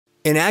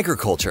In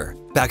agriculture,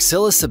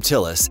 Bacillus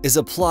subtilis is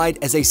applied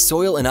as a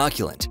soil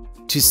inoculant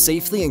to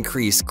safely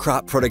increase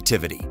crop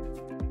productivity.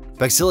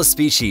 Bacillus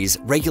species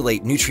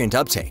regulate nutrient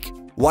uptake,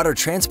 water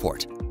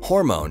transport,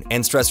 hormone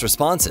and stress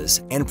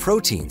responses, and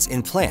proteins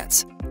in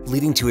plants,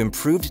 leading to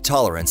improved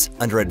tolerance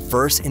under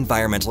adverse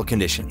environmental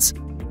conditions.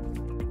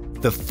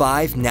 The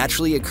 5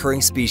 naturally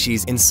occurring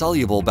species in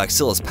soluble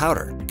Bacillus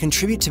powder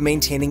contribute to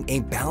maintaining a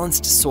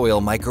balanced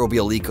soil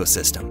microbial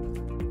ecosystem.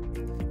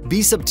 B.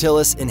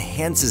 subtilis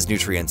enhances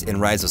nutrients in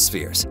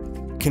rhizospheres,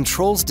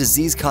 controls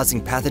disease-causing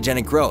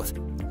pathogenic growth,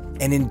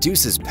 and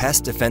induces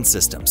pest defense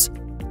systems.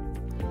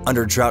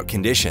 Under drought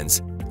conditions,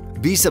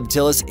 B.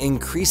 subtilis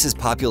increases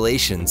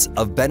populations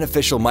of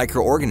beneficial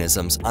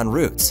microorganisms on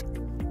roots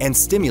and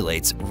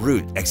stimulates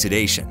root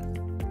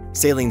exudation.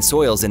 Saline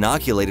soils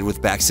inoculated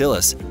with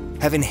Bacillus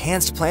have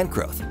enhanced plant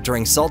growth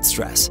during salt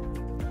stress.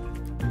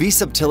 B.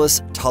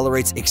 subtilis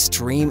tolerates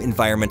extreme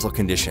environmental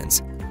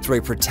conditions through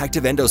a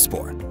protective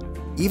endospore,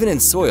 even in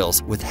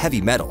soils with heavy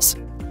metals.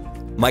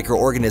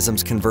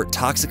 Microorganisms convert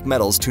toxic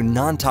metals to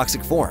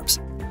non-toxic forms,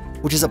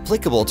 which is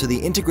applicable to the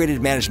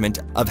integrated management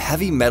of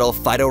heavy metal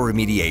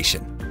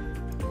phytoremediation.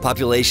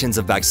 Populations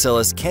of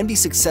Bacillus can be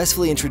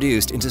successfully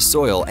introduced into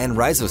soil and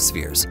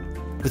rhizospheres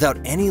without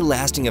any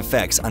lasting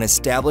effects on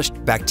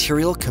established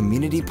bacterial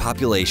community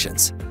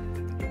populations.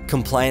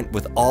 Compliant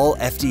with all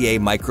FDA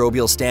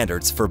microbial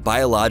standards for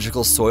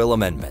biological soil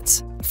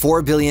amendments,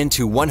 4 billion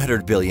to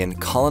 100 billion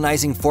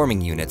colonizing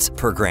forming units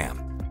per gram.